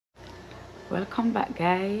Welcome back,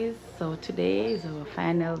 guys. So today is our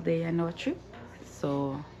final day on our trip.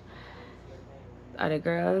 So other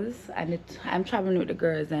girls and I'm traveling with the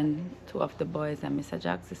girls and two of the boys and Mr.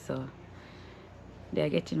 Jackson. So they're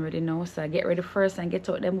getting ready now. So I get ready first and get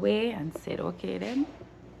out them way and said okay then.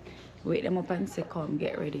 Wake them up and say come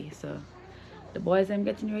get ready. So the boys I'm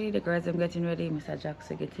getting ready, the girls I'm getting ready, Mr.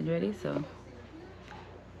 Jackson getting ready. So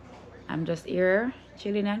I'm just here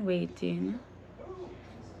chilling and waiting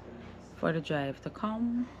for the drive to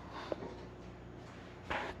come.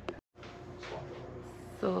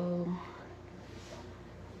 So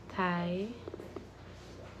Thai,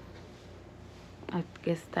 I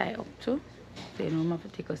guess Thai up too. So you know, I'm have to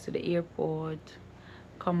take us to the airport,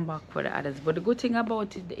 come back for the others. But the good thing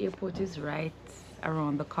about it, the airport is right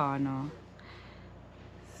around the corner.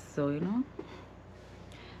 So you know,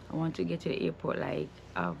 I want to get to the airport like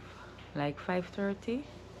 5:30.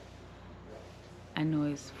 I know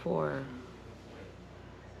it's 4.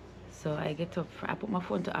 So I get up. I put my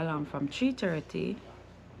phone to alarm from 3:30.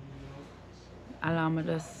 Alarm, I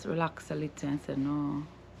just relax a little and say no.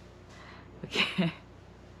 Okay.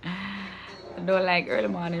 I don't like early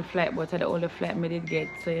morning flight, but the only flight I did get.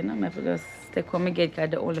 So you know, I have to just take what I get because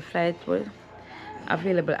the only flight was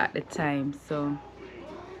available at the time. So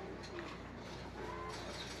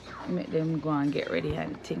make them go and get ready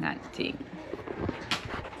and thing.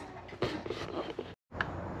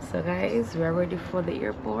 So guys, we're ready for the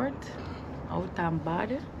airport out and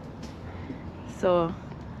bad. So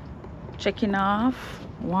checking off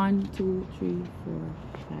 1 2 3 4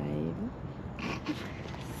 5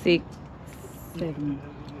 6 7,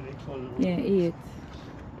 yeah, 8.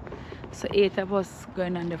 So 8 of us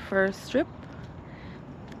going on the first trip,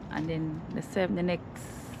 and then the next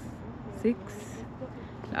 6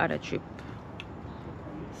 the other trip.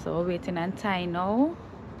 So we're waiting on time now.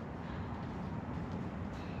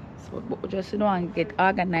 So we just don't get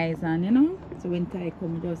organized, and you know, so when time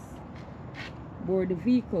come, we just board the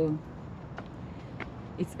vehicle.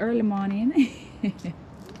 It's early morning. It's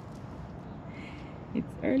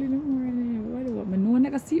early in the morning. What do you want? I know I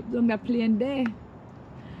can sleep on the plane there.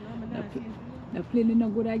 The plane is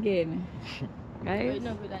not good again. Guys,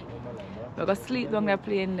 we're going to sleep on the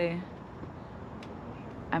plane there.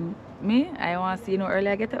 I want to see, you know, early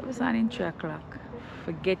I get up this morning 3 o'clock.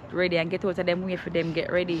 For get ready and get out of them way for them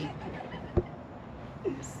get ready.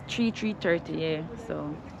 It's 3:30, yeah.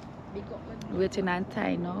 So waiting on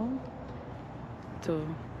time now to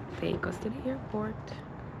take us to the airport.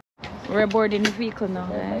 We're boarding the vehicle now,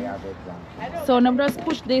 guys. So now just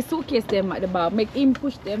push the suitcase them at the back. Make him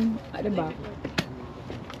push them at the back.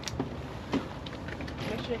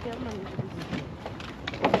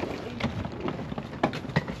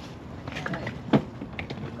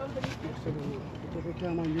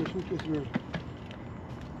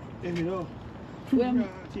 Well,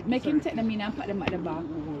 make him take them in and put them at the back.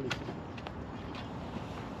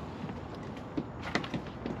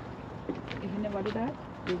 If you never do that,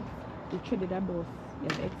 you treat it at both. You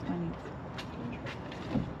have to expand it.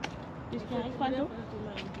 This can expand it?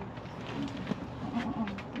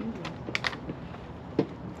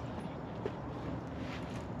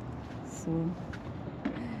 So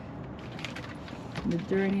the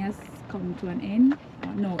journey has come to an end.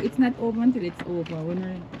 No, it's not over until it's over. When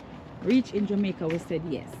we reach in Jamaica, we said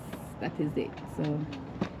yes, that is it. So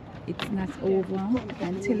it's not over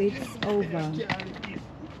until it's over.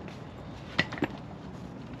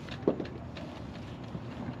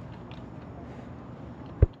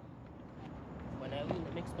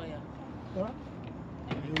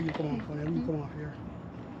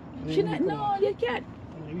 She not, no, you can't.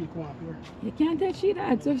 You can't touch it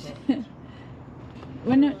that. So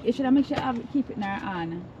when you should make sure you keep it in her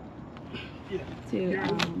hand. Till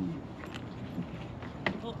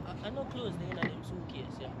oh, I know clothes there in them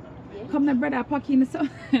suitcase, yeah. Come my brother pack in the sun.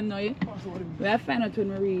 No, yeah. We have to find out when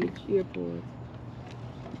we reach airport.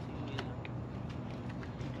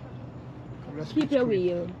 Keep your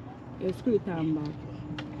wheel. Your screw time back.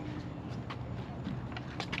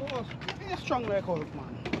 Oh, it's strong like Hulk, man.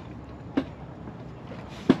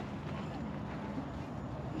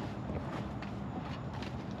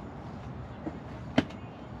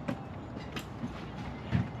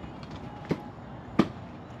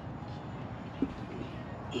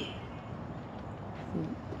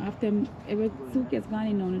 After every suitcase gone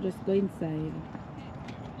in, now just go inside.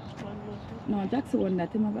 No, Jackson one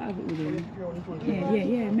that I'm gonna have it with him.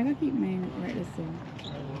 Yeah. I'm gonna keep mine right there. So.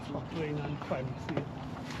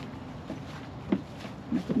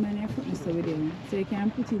 I put mine in front of with him. So you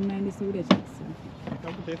can put in mine this with the Jackson. No,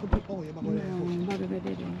 bag over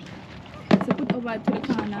there. So put over to the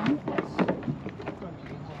corner.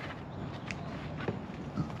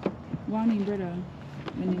 Morning, brother.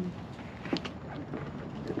 Morning.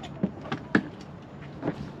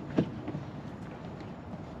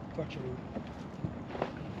 Got you.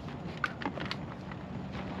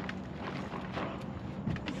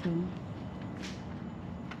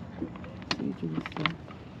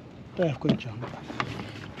 Good job.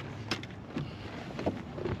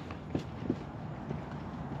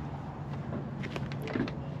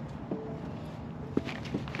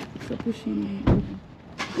 So pushing.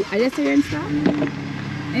 Are you serious now?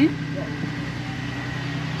 Eh?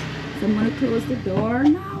 So I'm gonna close the door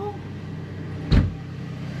now.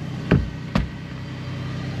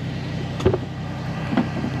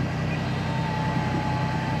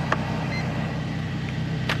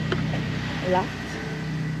 Locked.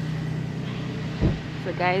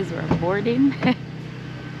 So guys, we're boarding.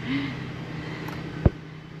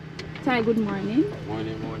 Ty, good morning.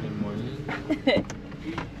 Morning.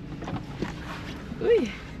 Uy.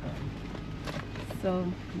 So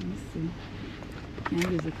let me see. Can I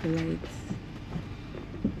use the lights?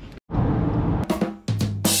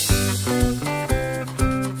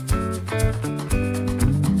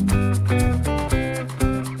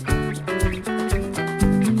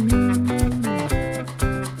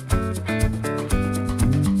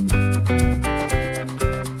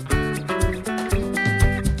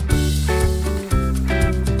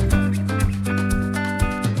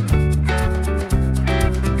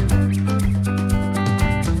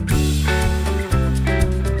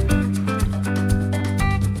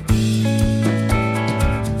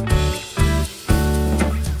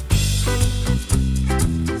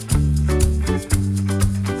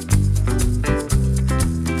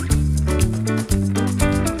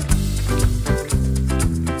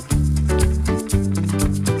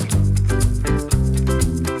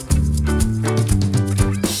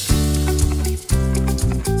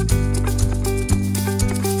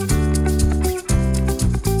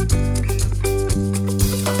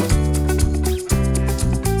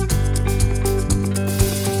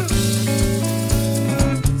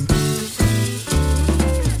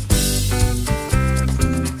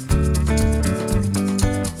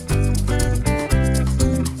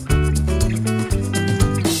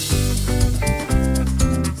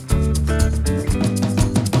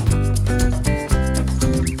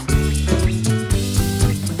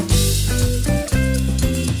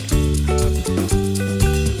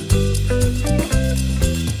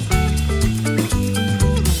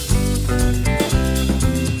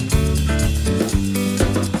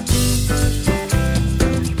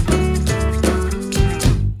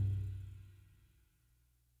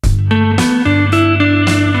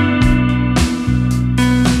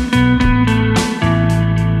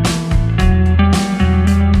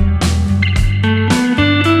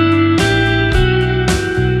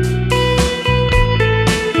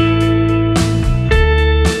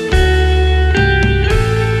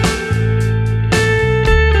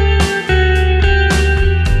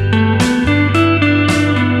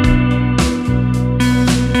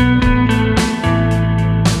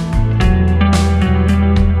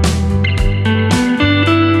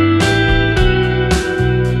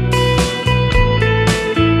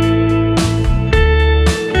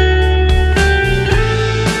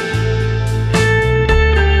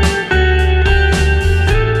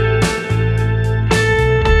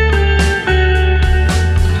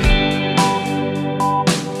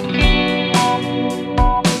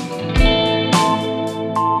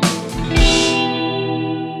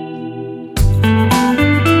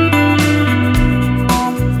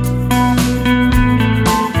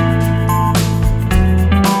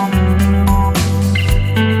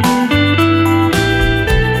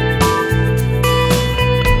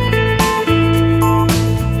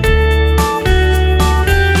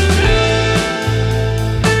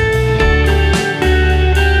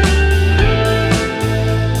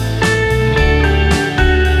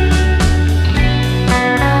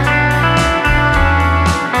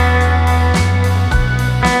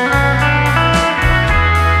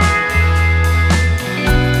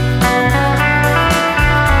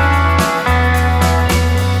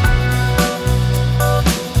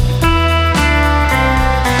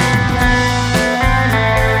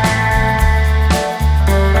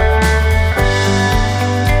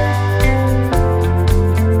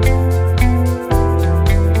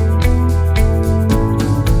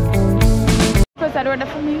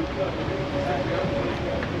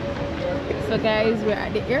 So guys, we're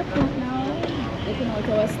at the airport now, getting out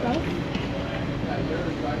our stuff.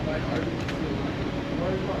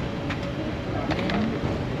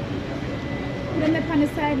 Then they're on the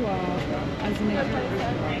sidewalk, as in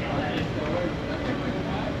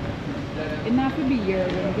It not to be here,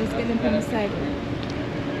 we'll just get them from the side.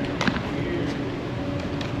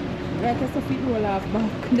 Right as a feet roll off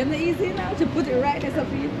back. Then the easy now to put it right as a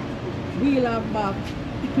feet wheel off back.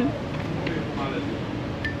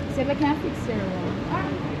 See if I can fix your one.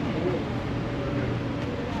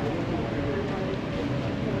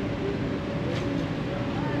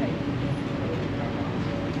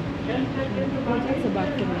 That's a bag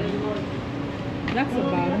for me. That's a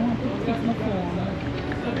bag. I want to fix my phone.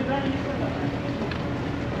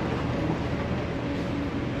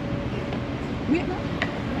 Wait, no.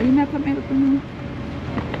 Are you not coming up with me?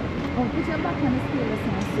 Oh, put your back on the scale so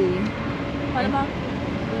I see. What about?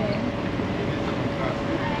 Yeah.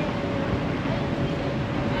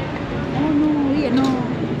 Oh no, wait, no. I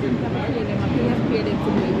didn't have to pay them. I have to pay them to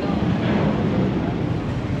me, no.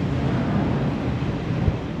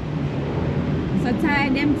 So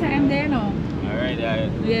time there, no? Alright,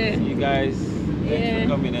 Yeah. see you guys. Thanks for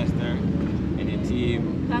coming, Esther, and your team.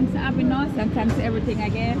 Thanks for having us and thanks for everything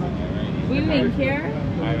again. Alright. We link here.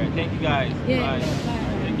 Alright, thank you guys. Yeah. Bye.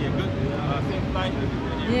 Thank you. Good. Safe flight.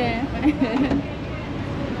 Yeah.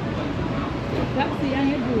 Taxi and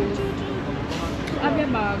your boots. Have your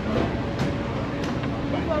bag.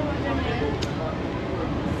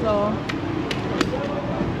 So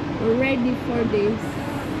we're ready for this.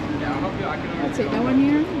 I'll take that one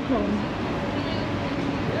here. Come.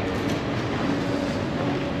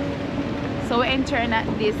 So we're entering at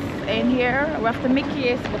this in here. We have to make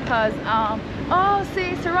case because oh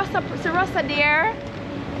see Rossa there.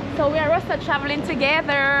 So we are Rossa traveling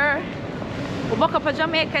together. We woke up a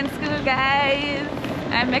Jamaican school, guys.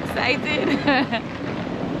 I'm excited.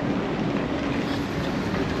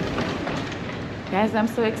 Guys, I'm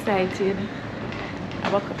so excited. I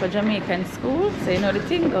woke up a Jamaican school, so you know the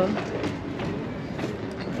thing go.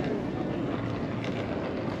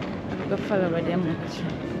 I'm gonna follow them much.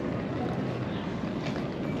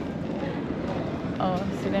 Oh,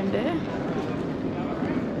 see them there?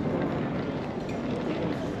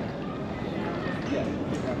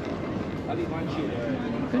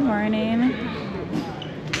 Good morning.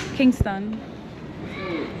 Kingston.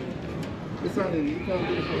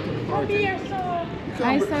 Oh dear, so.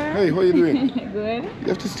 Hi, sir. Hey, how are you doing? Good. You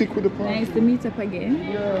have to stick with the part. Nice to meet up again.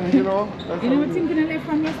 Yeah, you know. You know what thinking I left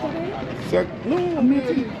from yesterday? No, I'm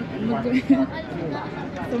meeting.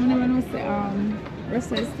 Someone knows the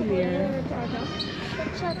Russell is still here.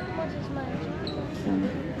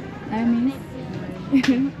 I miss.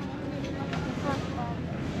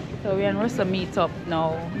 So we and Russell meet up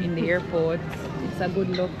now in the airport. It's a good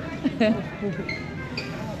look.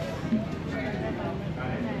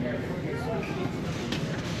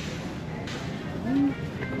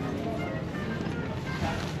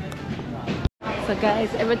 So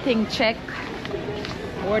guys, everything check.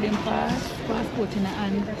 Boarding pass, passport in the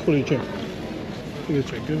hand. Fully check. Fully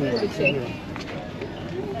check. Fully check.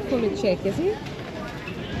 Fully check, is it?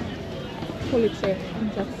 Fully check in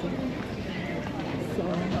Jackson. So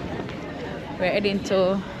we're heading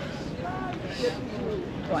to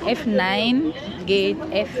F9, gate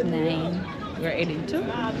F9. We're heading to.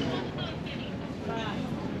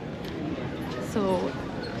 So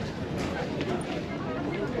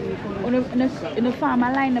in the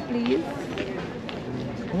farmer line, please.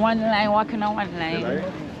 One line, walking on one line.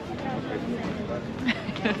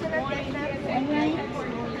 One line?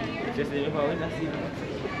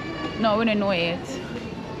 No, we don't know it.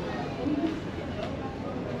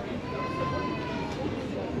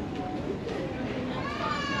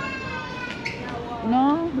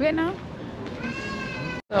 No, wait now.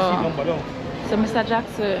 So Mr.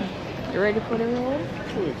 Jackson, you ready for the road?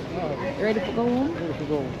 You ready to go home? Ready to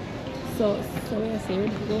go. So I say,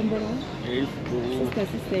 ready to go home, brother?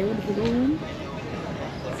 Sister, you ready to go home?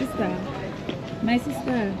 Sister, my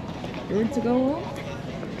sister, you ready to go home?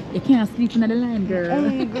 You can't sleep in the line, girl.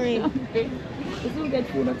 I'm hungry. Let's go get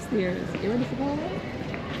food upstairs. You ready to go home?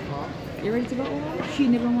 You ready to go home? She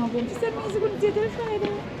never want to go. She said, "Me's going to take till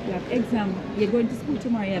Friday." You have exam. You're going to school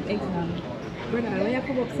tomorrow. You have exam. Brother, why you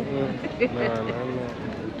come up so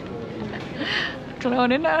far?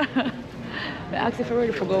 Clowning now. I asked if you're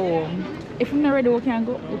ready to go home. If you're not ready, we can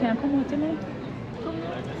go. We can come out, you know.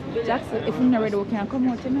 Jackson, if you're not ready, we can come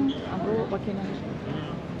out, you know, and go back, you know.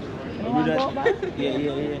 You want to go back?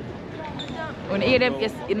 Yeah. When you hear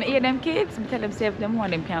them kids, we tell them say if them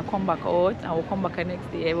want them can come back out and we'll come back the next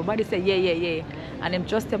day. Everybody say yeah. And them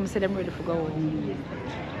just tell me say them ready to go home.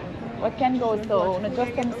 What can go so? No,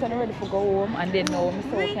 just tell me say them ready to go home and then no, me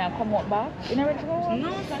say we can come out back. You not ready to go home?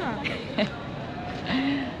 No, sir.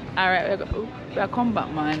 Alright, we'll come back,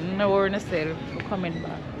 man. No worry yourself. We're coming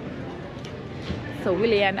back. So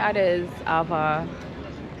Willie and others have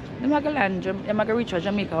I'm gonna reach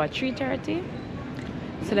Jamaica at 3:30.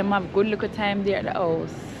 So them have good look of time there at the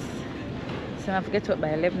house. So I have to get up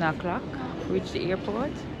by 11 o'clock, reach the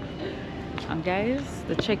airport. And guys,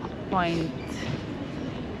 the checkpoint.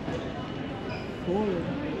 We're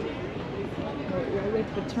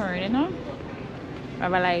waiting for turn, you know? I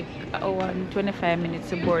have like an hour and 25 minutes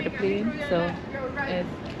to board the plane. So,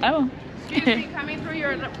 oh. Excuse me, coming through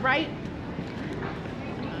your right.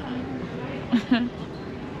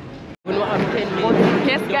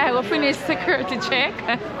 Yes, guy, we finished security check.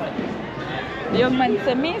 The young man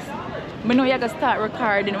said, Miss, I know you're going to start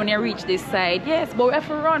recording when you reach this side. Yes, but we have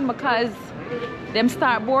to run because them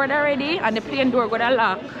start board already and the plane door got a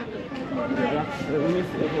lock.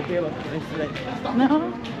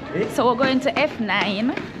 No. So we're going to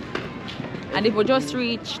F9 and it will just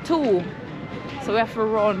reach 2. So we have to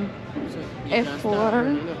run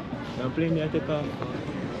F4. The plane you take off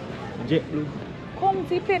JetBlue. Come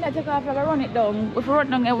see plane that take off, I run it down. If we run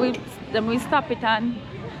down here, then we stop it and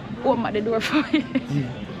open at the door for you.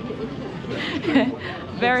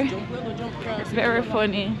 It's very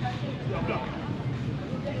funny.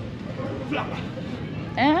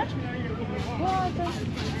 Eh? What?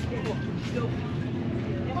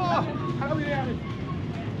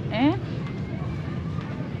 Eh?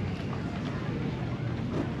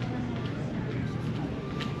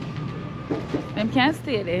 Them can't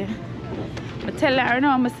stay there. I tell her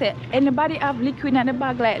now, I say, anybody have liquid in the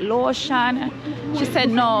bag like lotion? She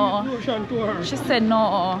said no. Lotion to her. She said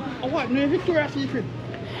no. Oh, what? No Victoria's Secret?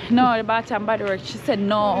 No, the Bath and Body Works. She said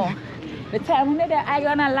no. The time when they're I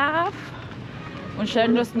gonna laugh. When she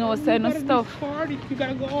just know say no stuff. You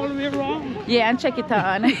gotta go all the way around. Yeah, and check it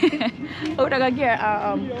on. I would have get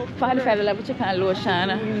 $45 check on lotion.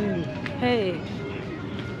 Hey.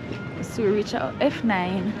 So we reach out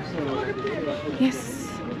F9. Yes.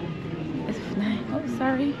 F9. Oh,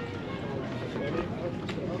 sorry.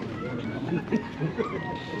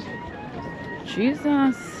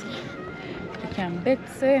 Jesus. I can't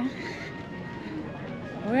Betsy.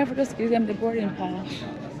 We have to just give them the boarding pass.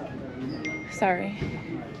 Sorry.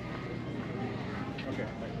 Okay.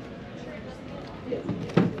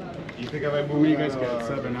 You think if I move you guys get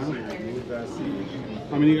 7, huh?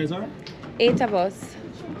 How many you guys are? 8 of us.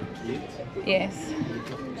 8? Yes.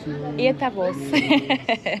 8 of us.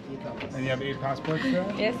 And you have 8 passports there?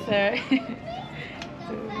 Yes, sir.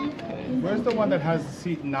 Where's the one that has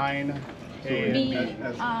seat 9A? Give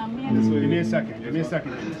me a second. Give me a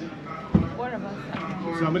second. What about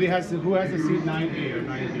Somebody has who has the seat 9A or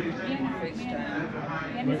 9B?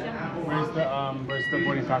 Where's the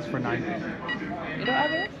boarding pass for 9A? You don't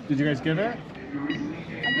have it? Did you guys give it?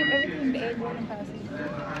 I give everything the 8 boarding passes.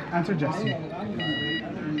 Answer Jesse.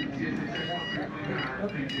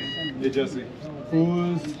 Yeah, Jesse.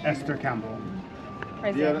 Who's Esther Campbell?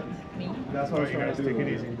 President. Me. That's why you guys take it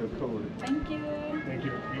easy. Thank you. Thank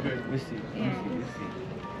you. You good? Let's see. Yeah.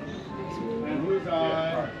 And who's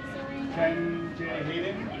Ken J.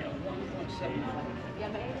 Hayden?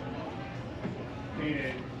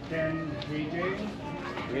 Hayden. Ken KJ?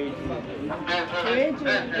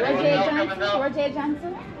 Roger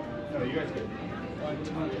Johnson? No, you guys good.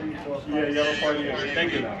 1, 2, 3, 4, 5. Yeah, you have a party. Thank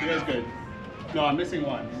you. You guys good. No, I'm missing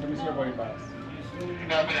one. Let me see your boarding pass.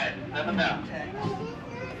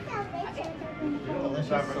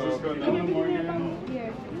 San Francisco, Nona Morgan,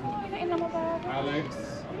 Alex,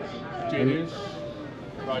 Jadish,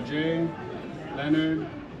 Rajay, Leonard,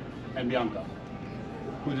 and Bianca.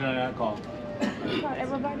 Who did I not call?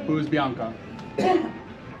 Everybody. Who's Bianca?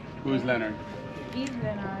 Who's Leonard? He's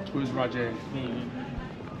Leonard. Who's Rajay?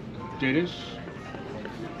 Jadish?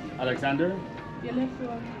 Alexander? You left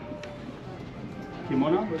one.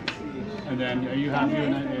 Kimona? And then are you happy with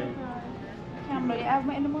 9A? Campbell, you have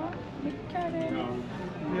me anymore? No.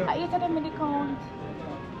 I eat them in the count.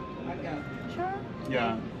 Sure?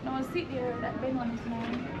 Yeah. No, sit there. That big one is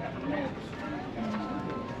mine.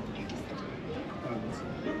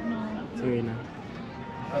 Serena.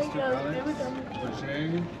 Pastor Alex,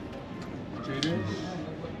 Rajay, Jadish,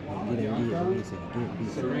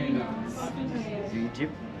 Serena.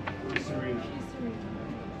 Egypt. Serena.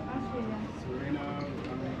 Serena.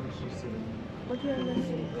 What do you have?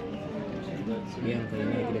 Bianca, you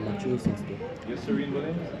make them a 360. You're Serene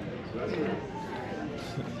Williams?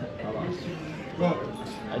 Go.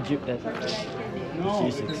 Egypt, that. No,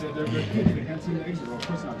 because they're good kids. They can't see the exit. Well, of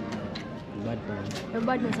course not. Bad man. Your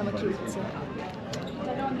badminton sama cute, so. I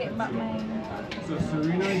don't get back mine. So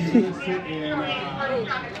Serena, you're gonna sit in.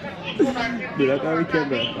 Do like how we can,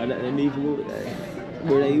 bro. I don't need to go.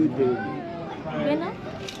 What are you doing? Bena?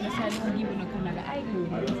 That's why I don't give you no kind of eye glue.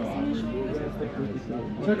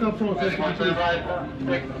 Check up front. Check up front.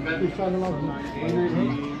 We found a lot of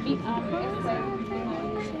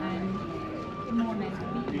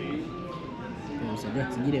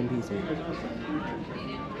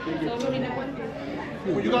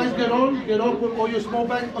When you guys get on, put all your small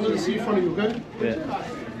bags under the seat in front of you, okay? Yeah.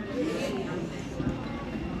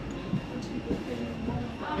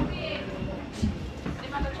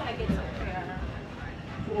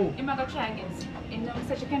 I'm going to try again. You know,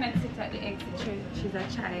 so she cannot sit at the exit. She's a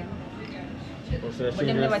child. But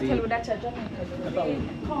they never tell you that you're dropping.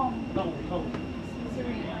 Come.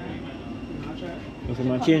 So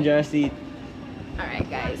I'm change our seat. Alright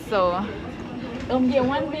guys, so get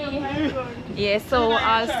one day. Yeah, so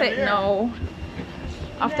all set now.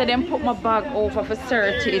 After them put my bag over for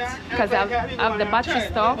search it, because I have the battery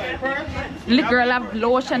stuff. The girl have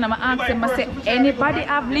lotion. I'm asking them, I say, anybody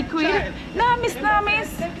have liquid? No miss.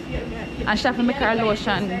 And she have to make her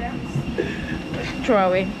lotion. Throw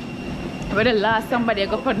away. But the last somebody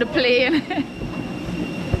go on the plane.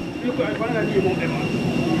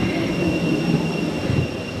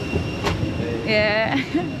 Yeah.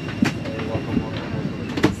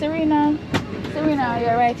 Serena,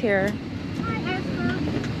 you're right here.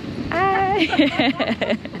 Hi.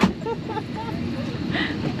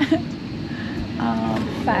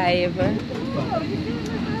 5.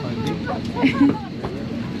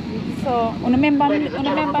 So, remember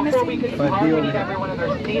the seat? We need everyone in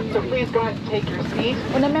their seats, so please go ahead and take your seat.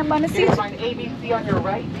 Remember the seat? You find ABC on your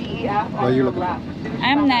right, DEF on your left.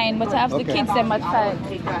 I'm 9, but I have the kids them at 5.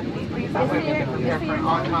 Take that seat, please. That way we can prepare for an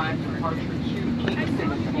on-time departure to Kingston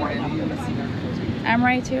this morning. I'm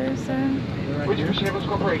right here, sir. Which Shippers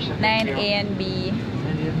Corporation? 9A and B.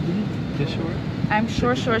 You sure? I'm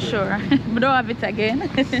sure. But don't have it again.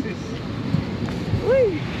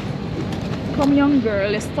 Woo. Come young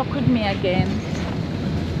girl, is stuck with me again.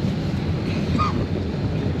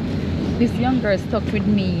 This young girl is stuck with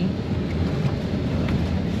me.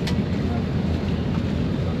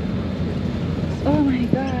 Oh my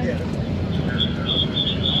god.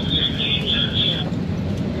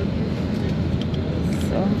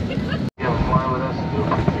 So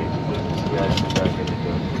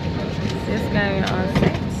this guy will all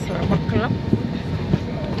set. So buckle up.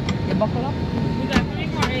 You buckle up?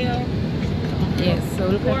 Yes, so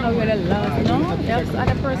look at how we're the last. No, there's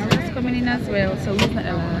other person that's coming in as well, so we're not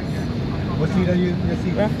the last. What seat are you? Your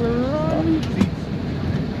seat? Raffle room.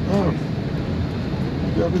 Oh.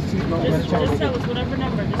 You have a seat now. Just tell us whatever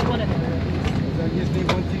number, just one of them. Just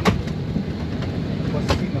need one seat. What's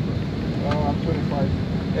the seat number? I'm 25.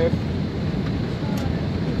 F.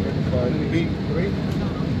 25. B. Great.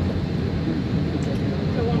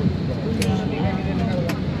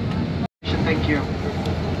 Thank you.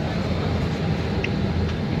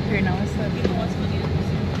 Here now, so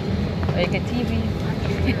like a TV.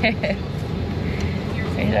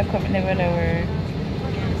 You're coming over there.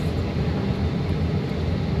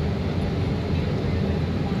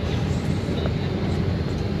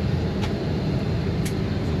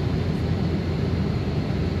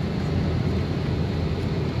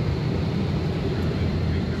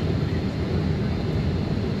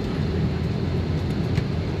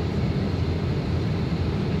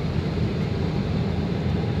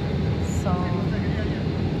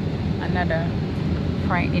 Another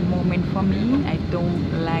frightening moment for me. I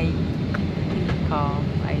don't like takeoff.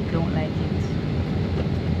 I don't like it.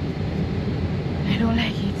 I don't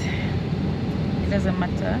like it. It doesn't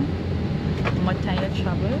matter how much time you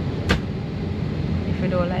travel. If you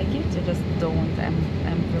don't like it, you just don't. I'm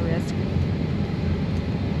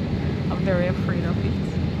very afraid of it.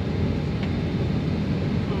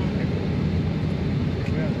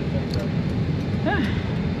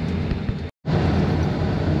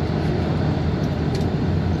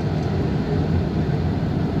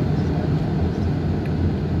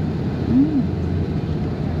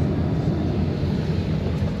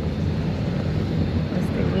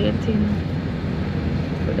 Waiting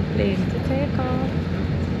for the plane to take off.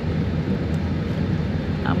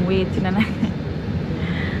 I'm waiting and I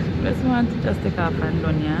just want to just take off and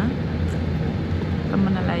done, yeah. I'm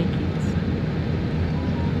gonna like it.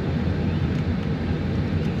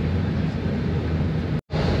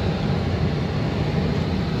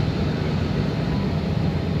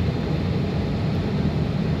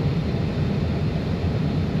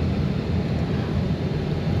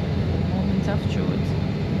 Moment of truth.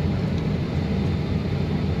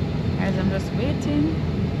 As I'm just waiting,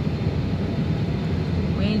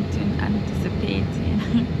 anticipating.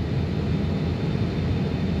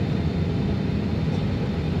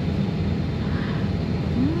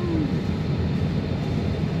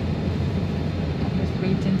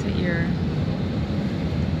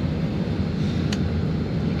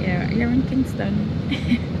 here in Kingston.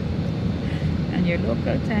 And your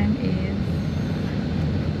local time is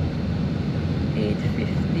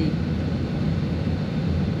 8:50.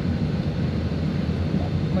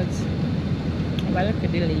 But I look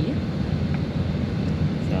at delay.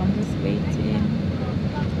 So I'm just waiting.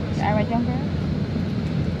 Alright, young girl?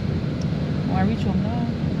 Want to reach home now?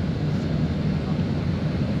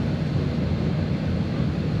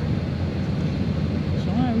 She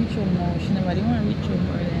want to reach home now. She never did want to reach home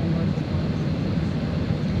earlier, but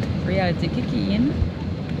reality kicking in.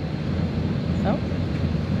 So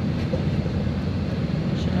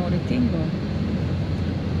she know the thing go.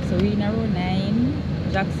 So we in row 9.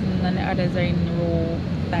 Jackson and the others are in row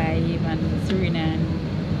 5, and Serena and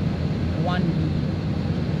 1B.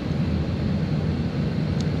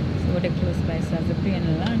 So they're close by, so as the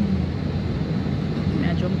plane land, I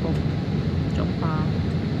jump up, jump off,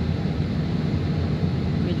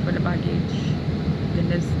 wait for the baggage. Then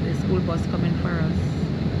there's the school bus coming for us.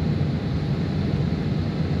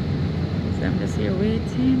 So I'm just here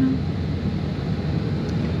waiting.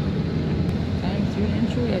 It's really and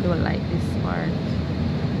truly, I don't like this part.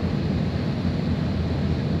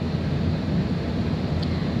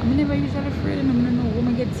 I'm never usually afraid, and I don't know when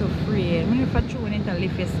I get so afraid. When if I throw it into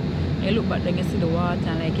lift, I look back then you see the water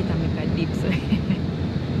and like it and make a dip. So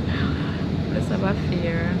let's have a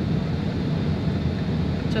fear.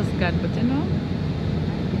 Just God, but you know.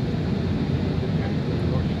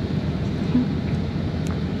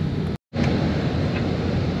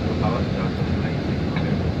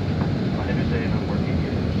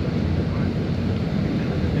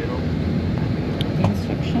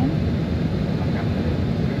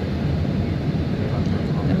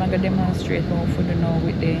 Demonstrate how for the know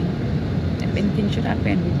with the if anything should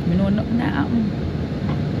happen with me know nothing that happen.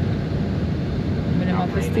 But I'm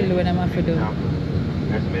have to still do what I'm have to do.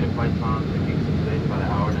 Estimated flight time to Kingston today is about an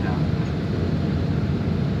hour and a half.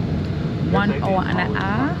 1 hour and a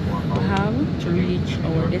half we have to reach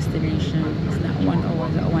our destination. It's not 1 hour,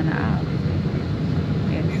 it's 1 hour and a half.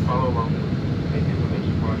 Yes. Please follow along with the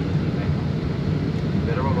information card and the email.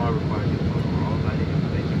 Federal law requires you to follow all valid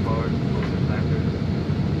information cards, closing factors,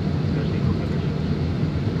 especially for commissions.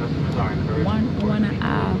 Customers are encouraged 1 hour and a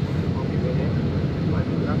half.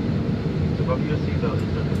 So above your seatbelt,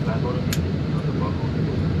 insert the flat motor seat on the buckle.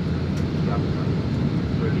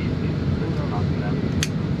 Release the not flap.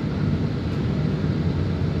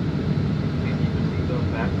 Please keep the seatbelt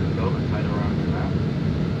fastened and belt tight around your lap.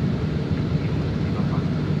 Even with the seatbelt on.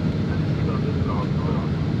 And the seatbelt is also on.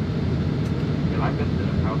 Your life vest in a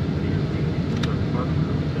pouch under your seat. Insert the button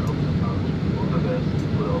and open the pouch. Move the vest,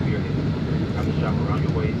 put it over your head. Wrap the strap around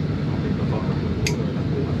your waist and take the buckle to the floor.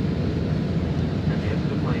 And exit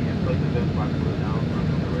the plane and place the vest by pulling down on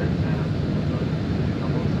the red tabs.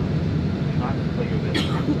 Do not display your vest.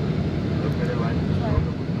 The credit line is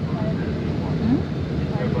stronger with the phone as you want.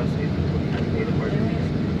 Airbus A320 emergencies.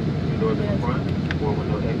 2 doors in the front, 4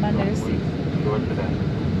 window exits on the way, 2 doors in the back.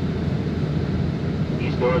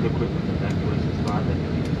 Each door is equipped with an evacuation slot that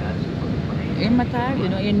can be attached to the plane. In my time, you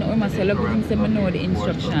know we must say, look, things say, I know the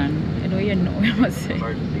instruction. You know we must say.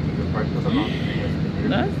 Emergency, your personal belongings.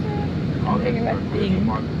 That's All a exits are clearly thing.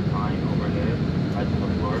 marked with a sign overhead, lights on the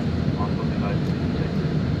floor, also the lights in the check.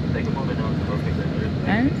 Take a moment now to locate the nearest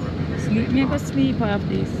And exit. sleep, me go sleep off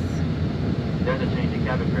this. There's a change in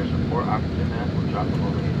cabin pressure. 4 oxygen masks will drop them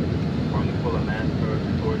over here. When you pull a mask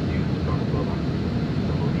towards you, it's on the floor.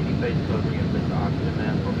 So move any face covering and place the oxygen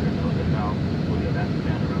mask over your nose and mouth. Pull the elastic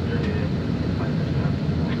band around your head and tighten the strap.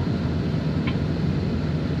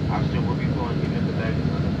 Oxygen will be flowing even if the bag is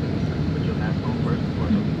unattended. Put your mask on first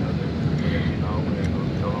before looking others. So that you know when it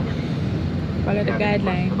goes no longer needed. Follow the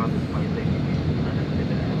guidelines. About this plane safety features and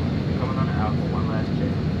you're coming on the out for one last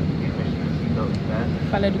check. Please make sure your seatbelt is fastened.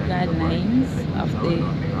 Follow the guidelines of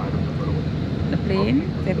the plane.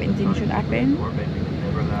 If anything should happen,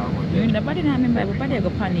 nobody not remember, everybody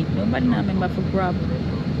go panic. Nobody not remember for grab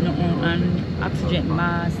and oxygen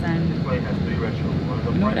mask and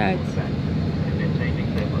you know that.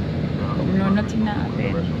 But we know nothing not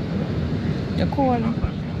happen. You're cold.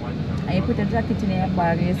 And you put a jacket in your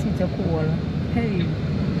bag and you see you're cold. Hey,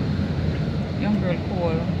 young girl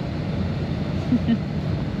cold.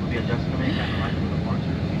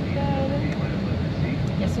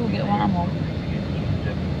 Yes, we'll get warm up.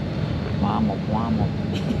 Warm up, warm up.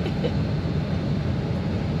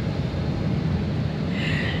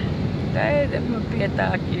 Guys, I'm going to pay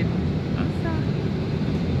talking. I'm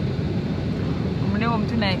going home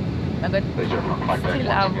tonight. I got still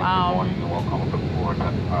have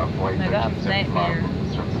nightmare.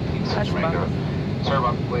 Flashback. Sorry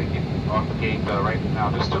about the delay getting off the gate right now.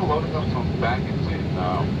 They're still loading up some baggage in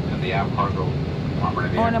the cargo compartment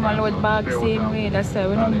of the Oh, aircraft. no, my load So bag bear with same them. way. That's why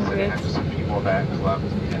we They don't said they get. had just a few more bags left,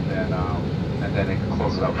 and then they can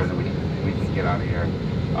close it up, and then we can get out of here.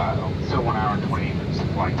 Still 1 hour and 28 minutes of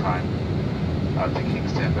flight time to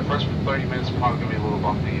Kingston. The first 30 minutes are probably gonna be a little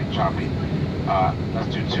bumpy and choppy. That's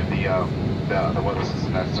due to the weather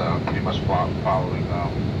system that's pretty much following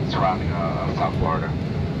surrounding South Florida.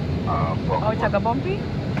 Oh, it's like a bumpy?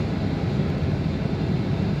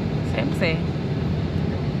 Same say.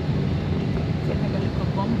 It's like a little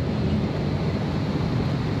bumpy.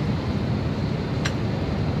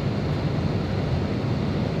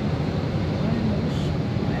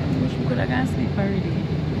 I wish we could have gone sleep already.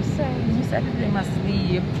 You said they must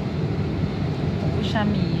sleep. I wish I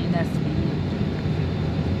mean I sleep.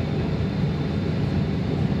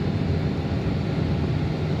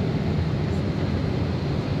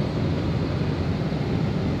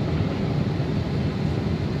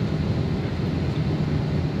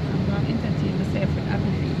 I'm going to entertain myself with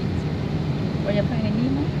happy feet. Were you finding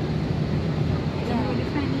Nemo? Yeah. Did you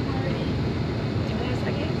find Nemo already? Did you ask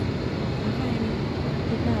again? You find Nemo?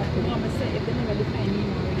 No, I'm saying if they never define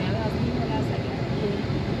Nemo already, I'll ask Nemo last again.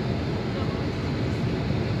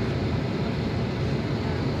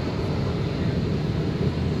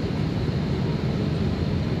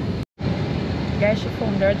 Guys, she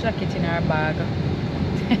found her jacket in her bag.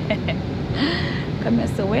 Come here,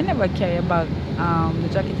 so we never carry a bag, the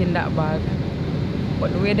jacket in that bag.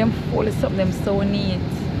 But the way them fold something them so neat,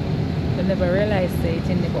 they never realize it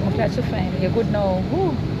in there. But I'm glad you find it. You're good now.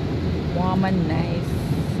 Woo. Warm and nice.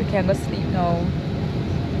 You can go sleep now.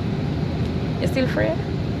 You still afraid?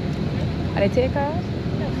 Are they take off?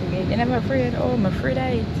 You're never afraid? Oh, I'm afraid of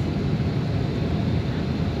it.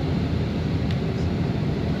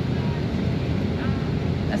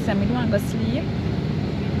 I said, I don't want to go sleep.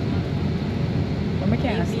 But I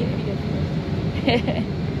can't sleep.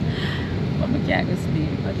 But I can't go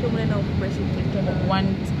sleep.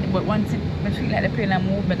 But once I feel like the plane and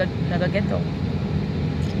move, I gotta get up.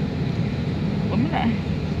 But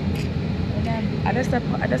I just a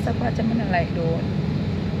part I don't like though.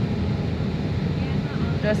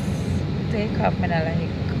 Just take off, I don't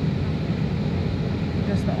like.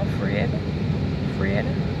 Just not afraid.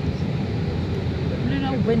 I don't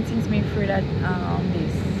know when things make afraid at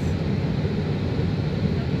this.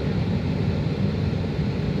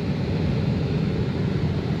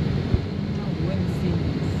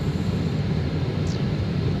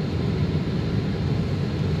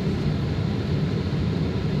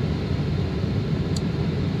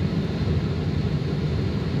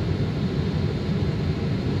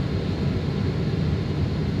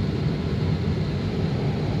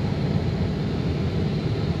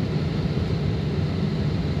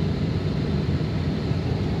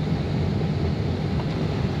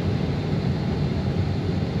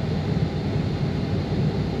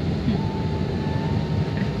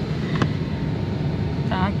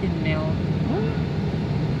 Talking now.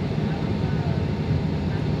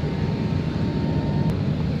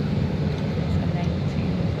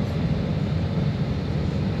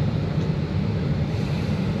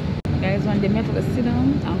 Guys, one day I have to sit down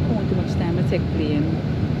and count too much time I take plane.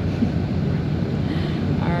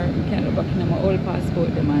 Or I can look back in my old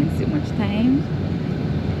passport them and see much time.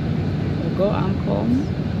 I go and come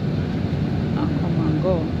and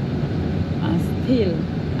go. And still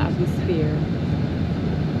have this fear.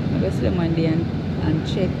 I go see them one day and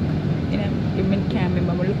check. You know, if I can't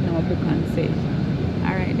remember, I look at my book and say,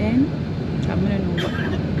 alright then,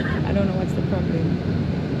 I don't know what's the problem.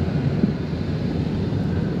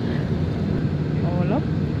 All up.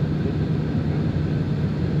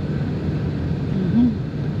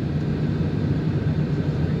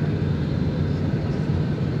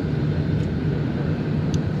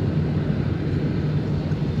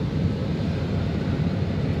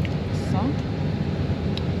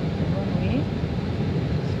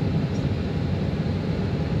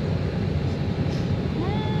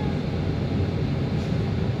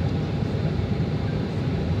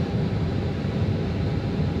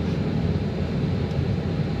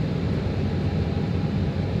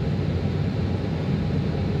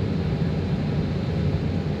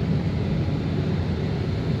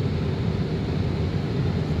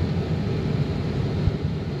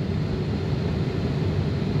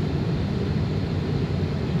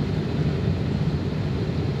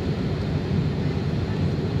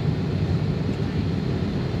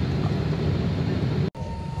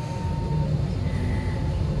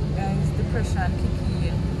 Depression kicking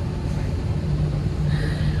in.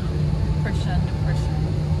 Depression.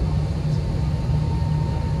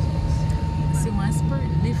 See my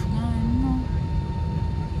spirit lift now, you know.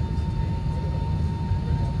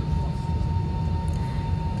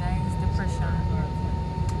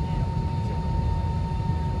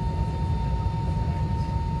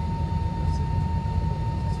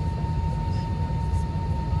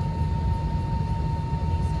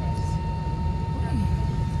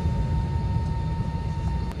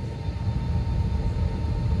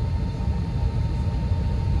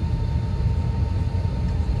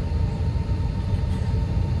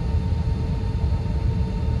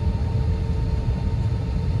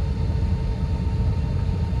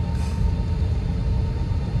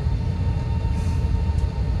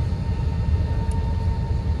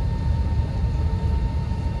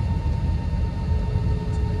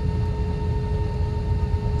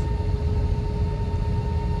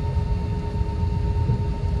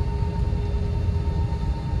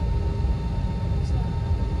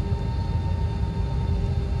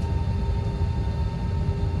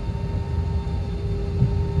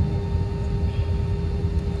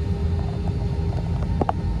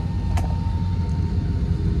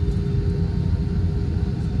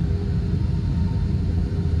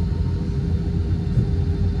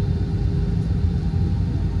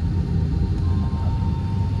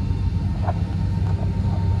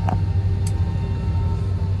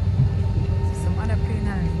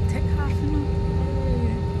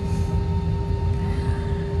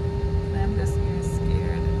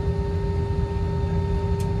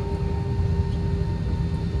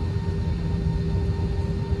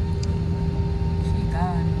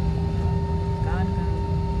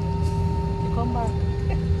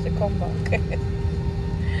 come back. I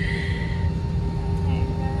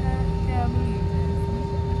can't believe this.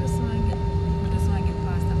 I just want to get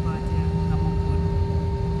past the party and come on good.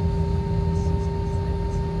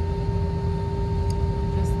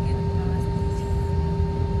 Just get past this.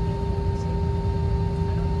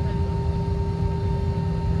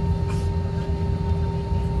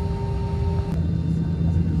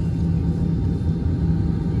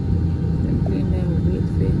 Them clean them wait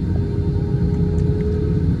for.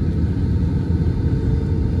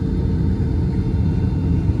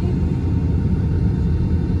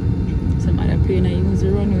 Some other plane I use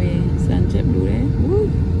the runway, Sunjet Blue there.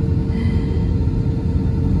 Woo!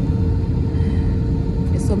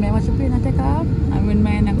 So me watch the plane take off, and when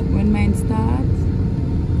mine starts,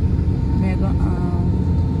 me go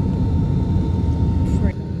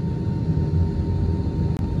free.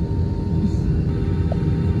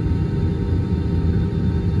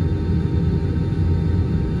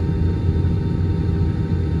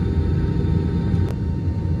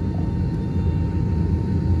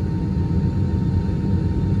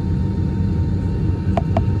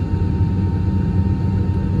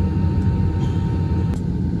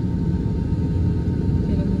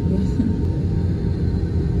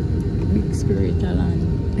 Big Spirit Land.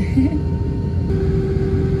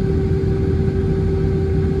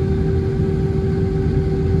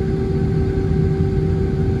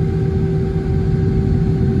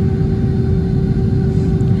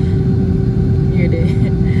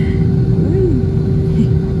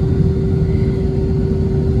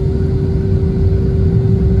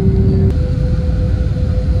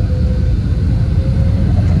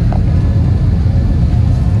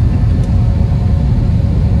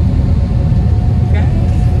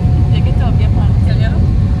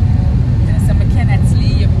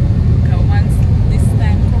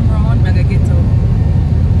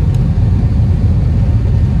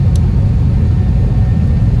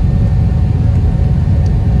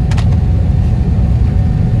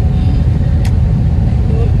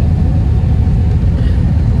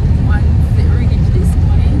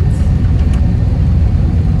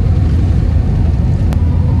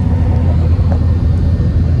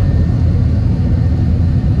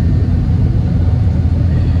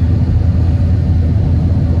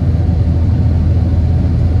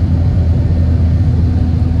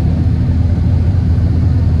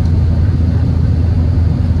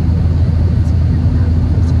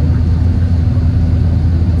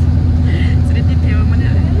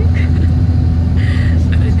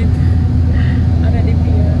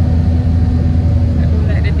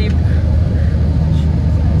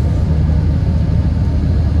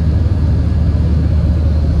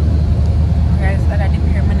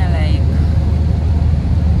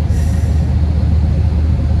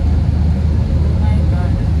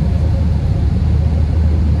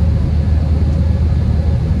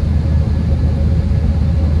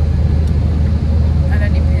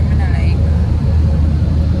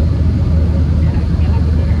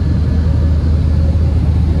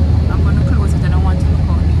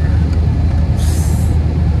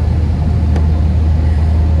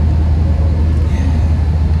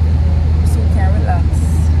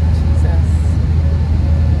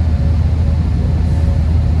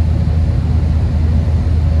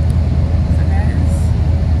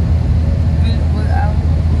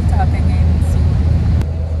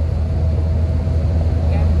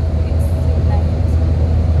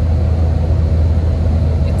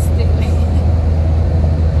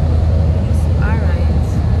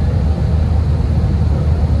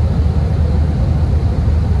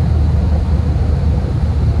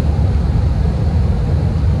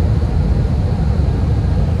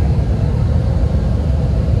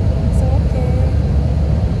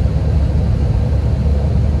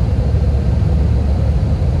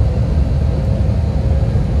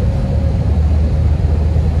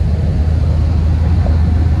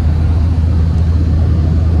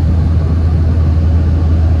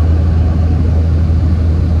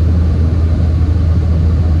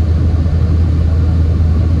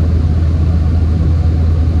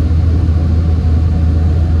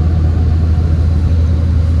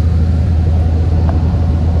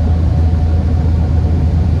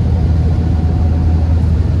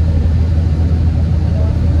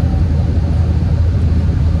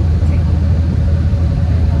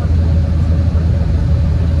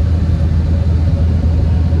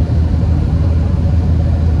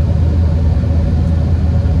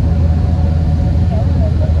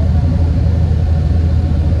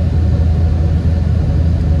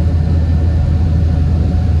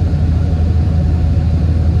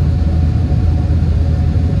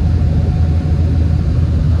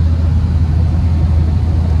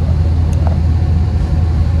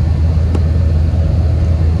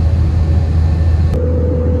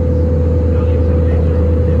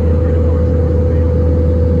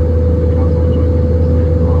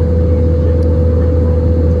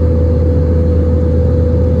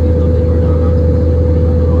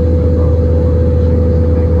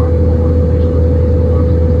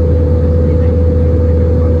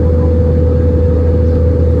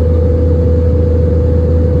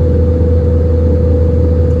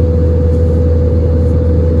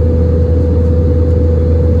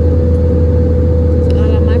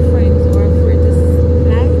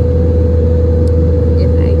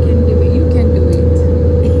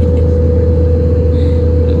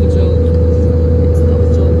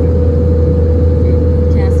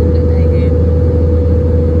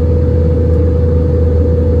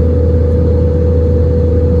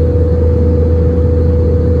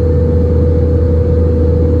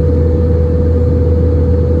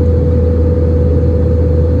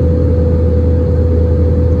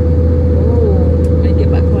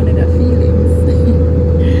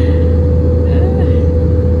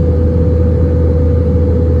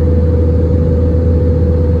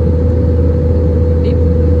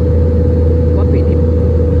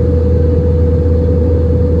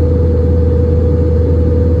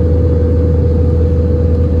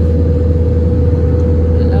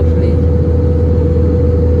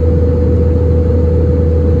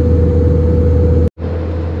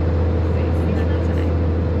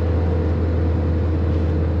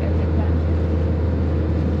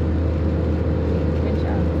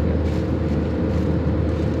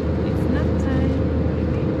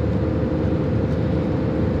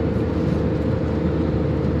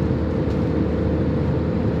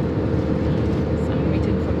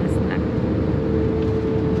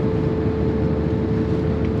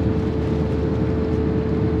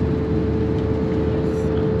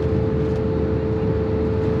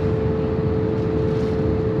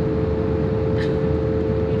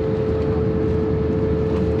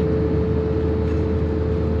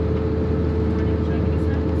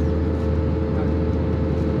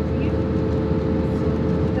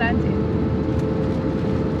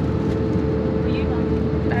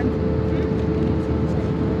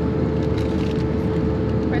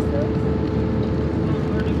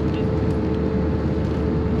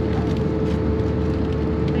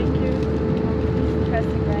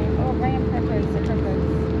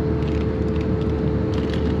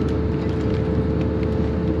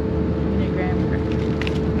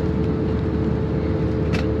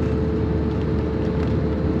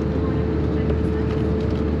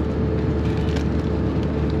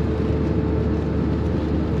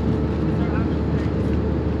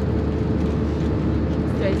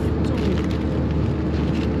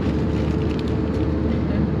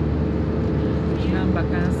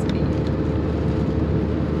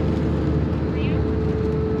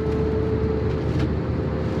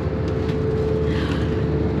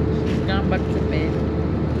 back to bed.